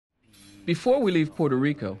Before we leave Puerto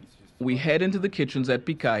Rico, we head into the kitchens at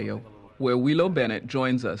Picayo, where Willow Bennett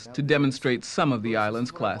joins us to demonstrate some of the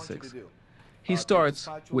island's classics. He starts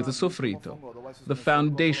with a sofrito, the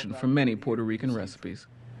foundation for many Puerto Rican recipes.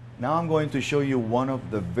 Now I'm going to show you one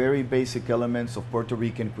of the very basic elements of Puerto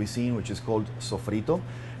Rican cuisine, which is called sofrito.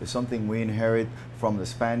 It's something we inherit from the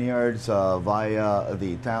Spaniards via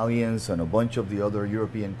the Italians and a bunch of the other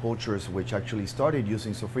European cultures which actually started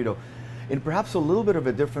using sofrito in perhaps a little bit of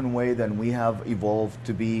a different way than we have evolved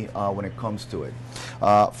to be when it comes to it.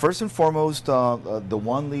 First and foremost, the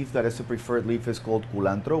one leaf that is the preferred leaf is called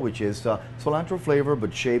culantro, which is cilantro flavor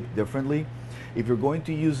but shaped differently. If you're going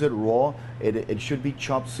to use it raw, it should be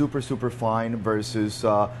chopped super fine versus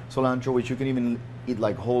cilantro, which you can even eat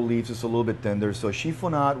like whole leaves. It's a little bit tender. So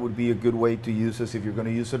chiffonade would be a good way to use this if you're going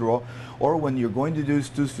to use it raw. Or when you're going to do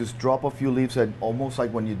stews, just drop a few leaves, and almost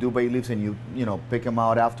like when you do bay leaves and you know pick them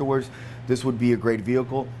out afterwards. This would be a great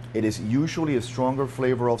vehicle. It is usually a stronger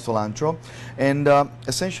flavor of cilantro. And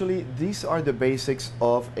essentially, these are the basics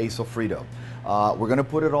of a sofrito. We're going to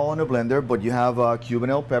put it all in a blender, but you have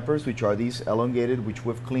Cubanelle peppers, which are these elongated, which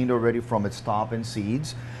we've cleaned already from its top and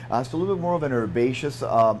seeds. It's a little bit more of an herbaceous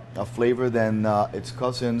flavor than its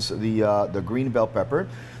cousins, the green bell pepper.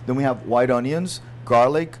 Then we have white onions,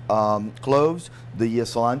 garlic, cloves, the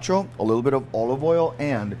cilantro, a little bit of olive oil,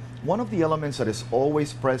 and one of the elements that is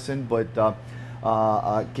always present but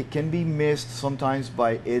can be missed sometimes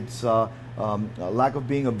by its lack of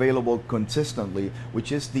being available consistently,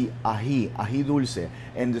 which is the ají dulce.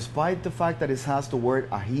 And despite the fact that it has the word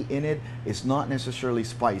ají in it, it's not necessarily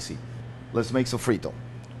spicy. Let's make sofrito.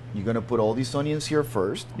 You're going to put all these onions here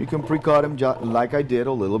first. You can pre-cut them like I did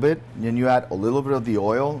a little bit. Then you add a little bit of the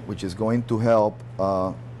oil, which is going to help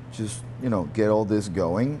just, get all this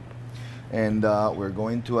going. And we're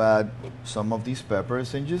going to add some of these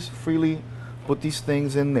peppers and just freely put these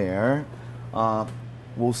things in there.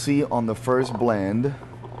 We'll see on the first blend.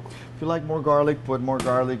 If you like more garlic, put more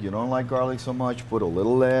garlic. You don't like garlic so much, put a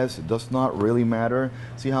little less. It does not really matter.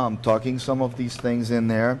 See how I'm tucking some of these things in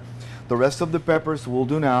there. The rest of the peppers we'll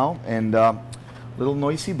do now, and a little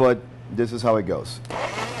noisy, but this is how it goes. Okay,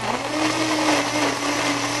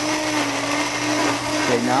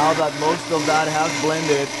 now that most of that has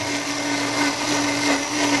blended,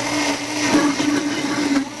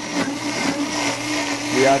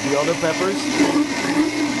 we add the other peppers.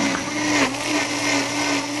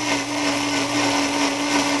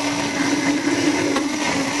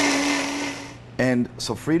 And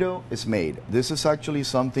sofrito is made. This is actually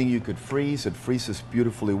something you could freeze. It freezes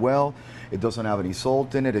beautifully well. It doesn't have any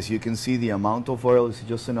salt in it. As you can see, the amount of oil is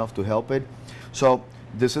just enough to help it. So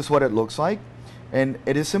this is what it looks like. And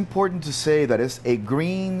it is important to say that it's a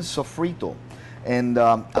green sofrito. And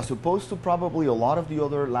as opposed to probably a lot of the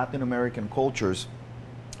other Latin American cultures,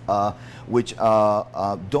 which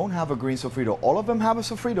don't have a green sofrito. All of them have a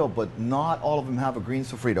sofrito, but not all of them have a green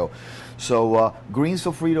sofrito. So green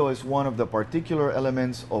sofrito is one of the particular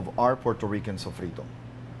elements of our Puerto Rican sofrito.